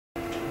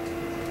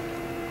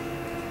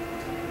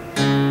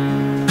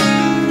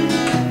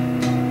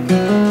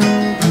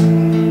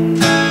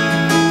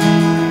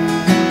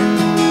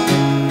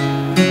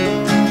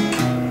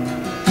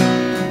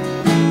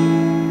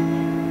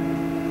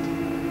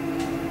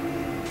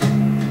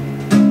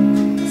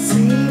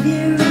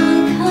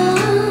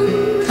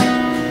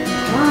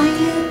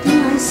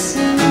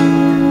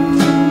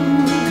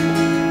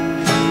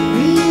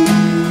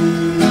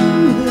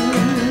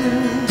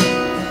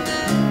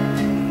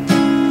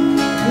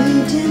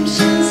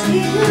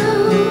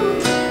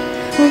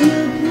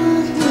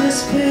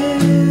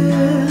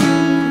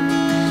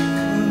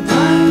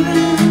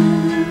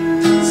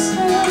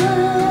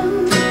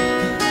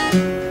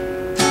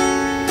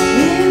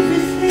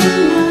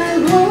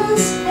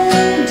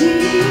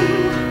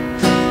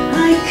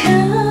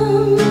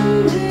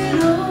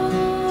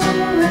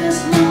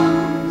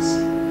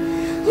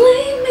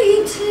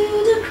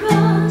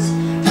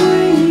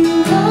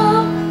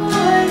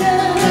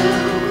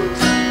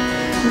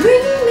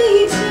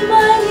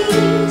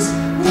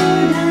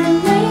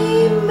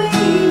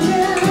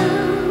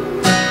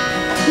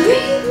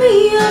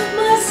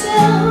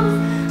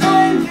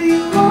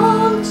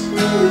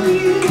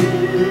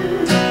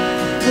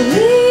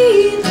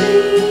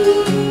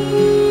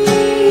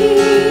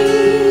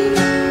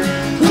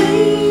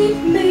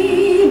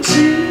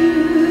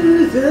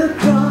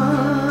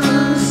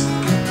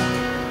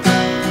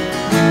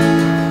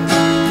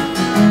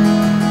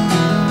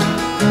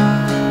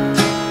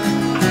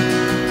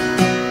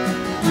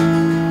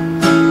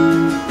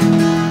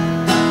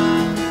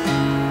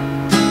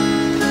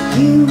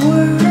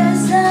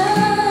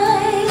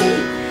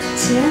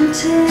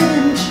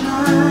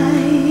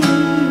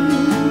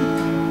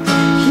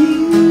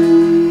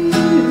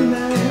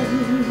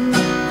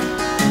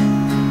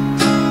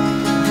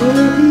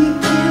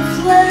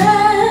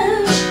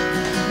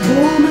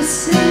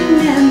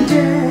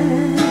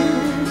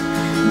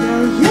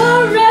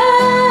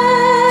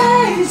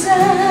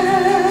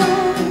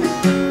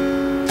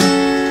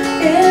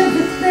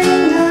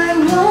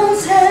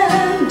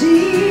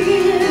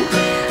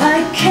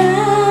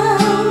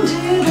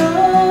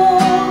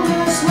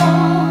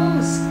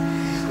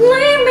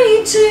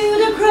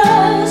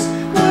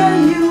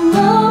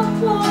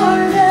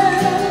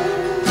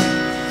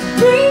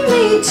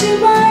me to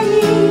my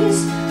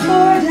knees,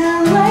 Lord,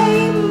 I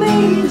lay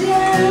me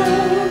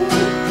down.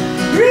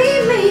 Free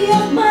me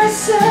of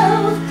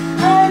myself,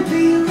 I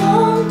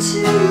belong to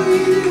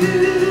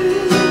you.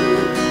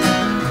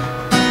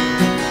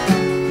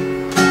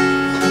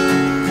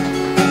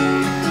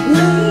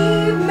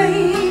 Lead me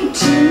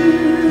to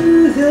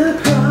the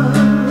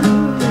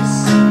cross,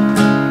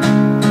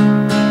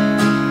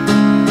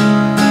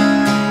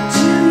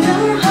 to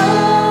your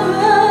heart,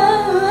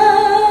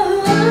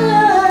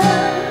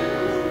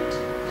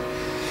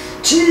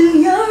 to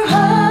your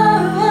heart.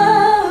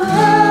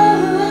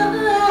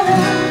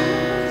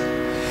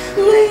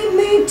 Lead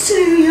me to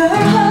your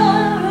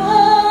heart.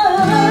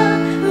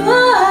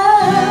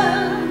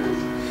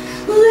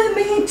 Lead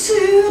me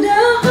to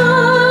the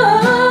heart.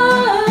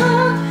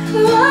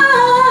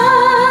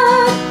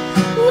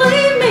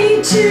 Lead me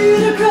to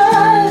the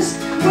cross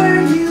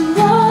where you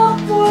love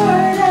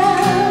poured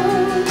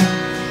out.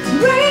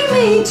 Bring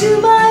me to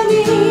my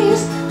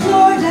knees,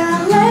 Lord, I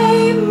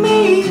lay me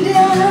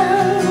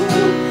down.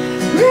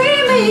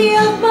 Free me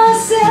of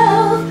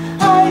myself,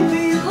 I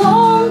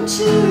belong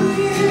to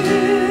you.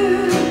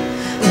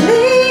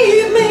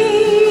 Lead me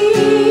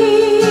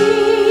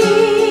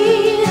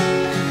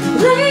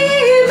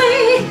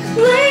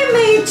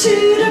to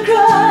the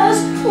cross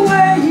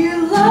where you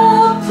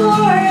love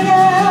poured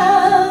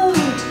out.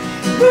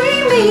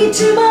 Bring me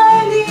to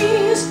my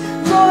knees,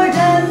 Lord, I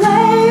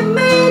lay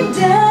me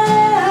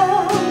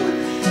down.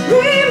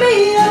 Free me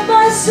of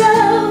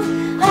myself,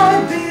 I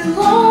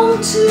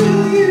belong to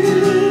you.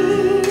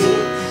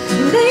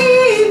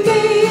 Lead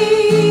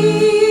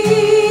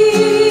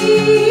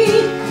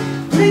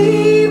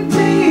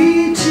me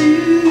to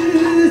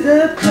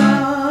the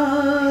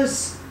cross.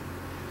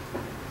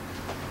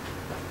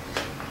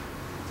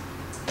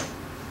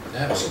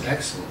 That was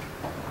excellent.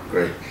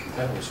 Great.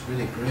 That was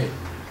really great.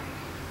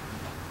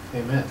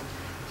 Amen.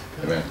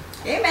 Amen.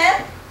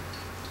 Amen.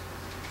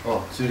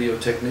 Oh, studio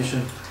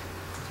technician,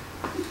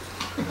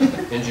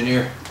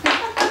 engineer.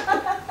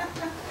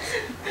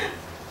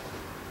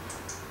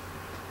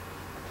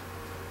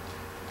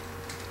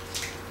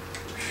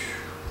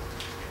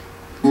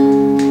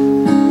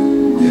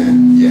 Yeah.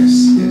 Yes.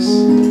 Yes.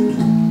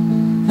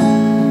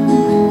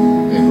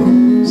 Hey, bro.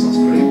 Sounds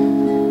great.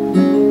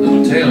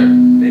 Little Taylor,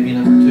 baby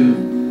number 2.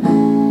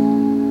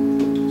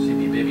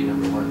 CB baby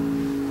number 1.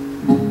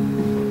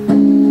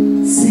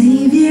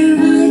 Savior,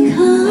 I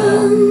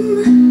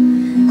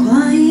come,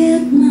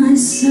 quiet my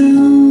soul.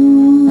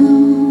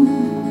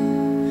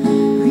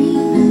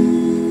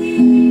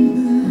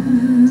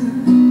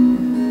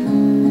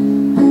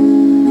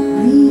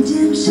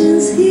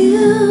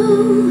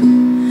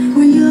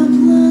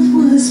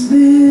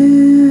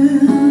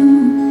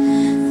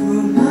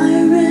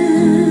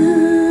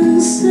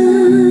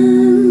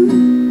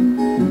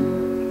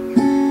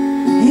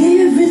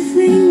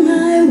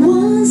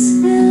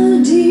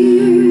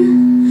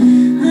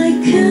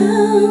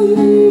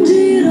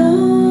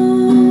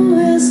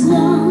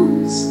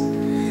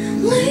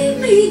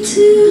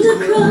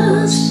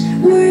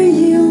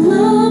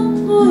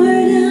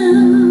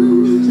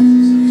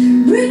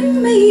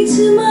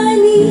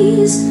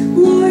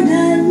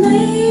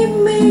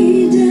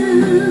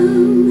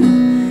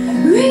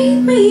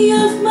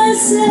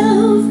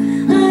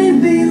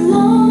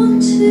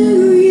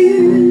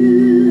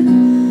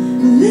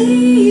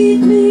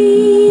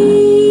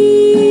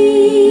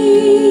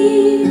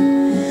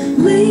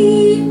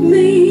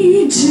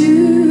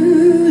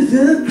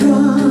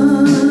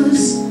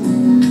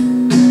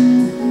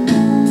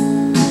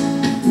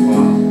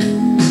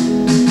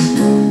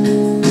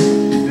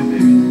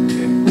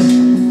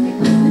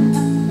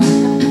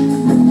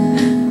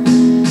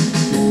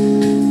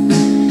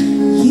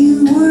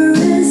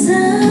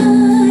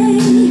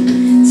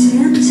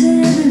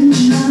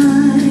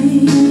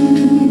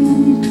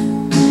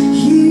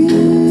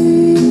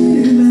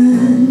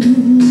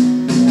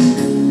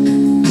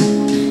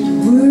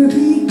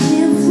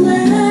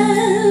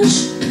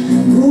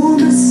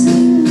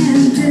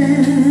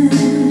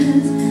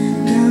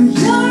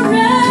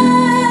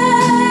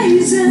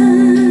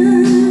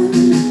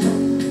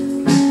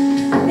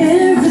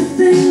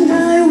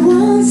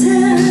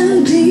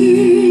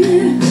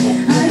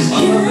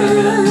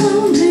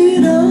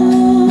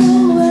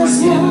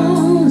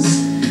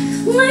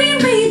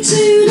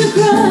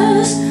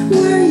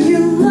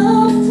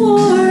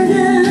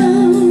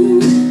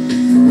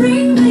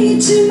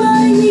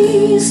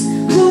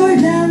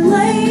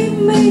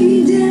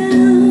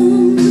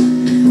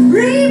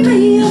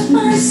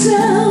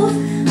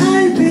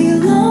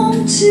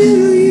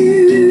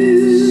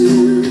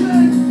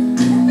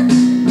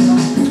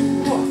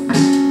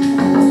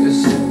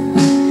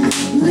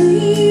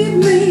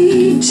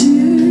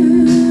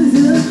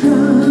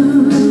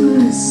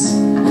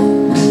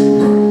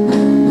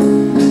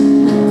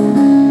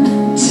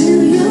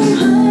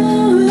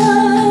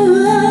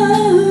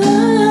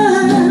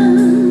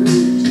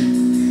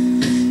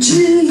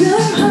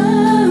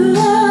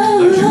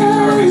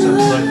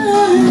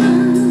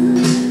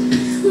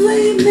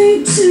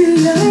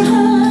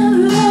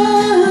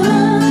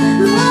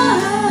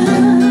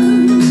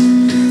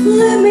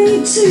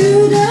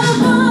 to the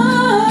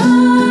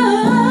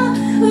heart.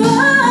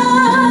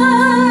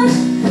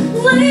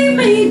 Lay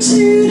me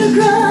to the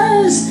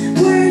cross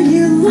where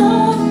your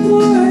love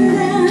poured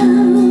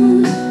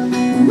out.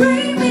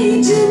 Bring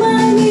me to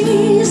my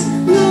knees,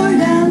 Lord,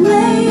 I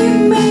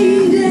lay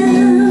me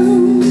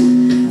down.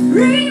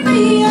 Bring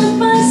me of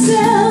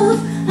myself,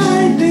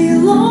 I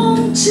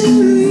belong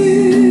to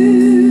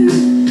you.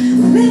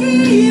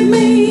 Leave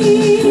me,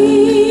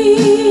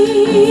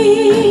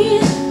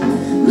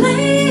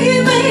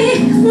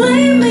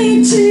 lay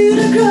me to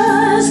the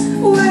cross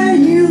where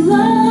your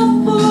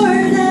love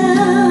poured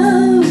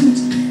out.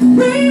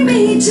 Bring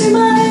me to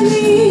my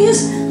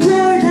knees,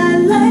 Lord, I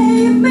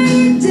lay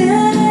me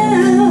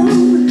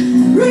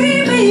down.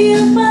 Bring me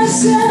of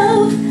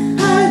myself,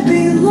 I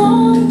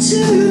belong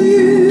to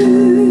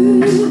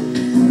you.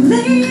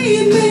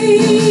 Leave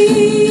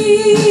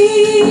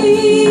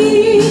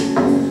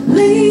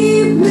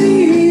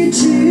me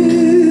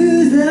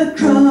to the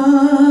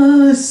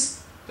cross.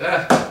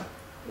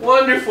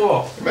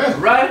 Wonderful.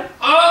 Amen. Right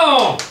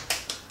on.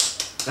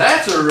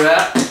 That's a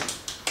wrap.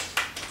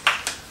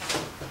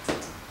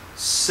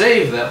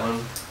 Save that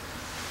one.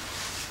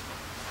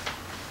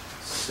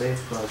 Save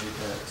Project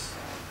X.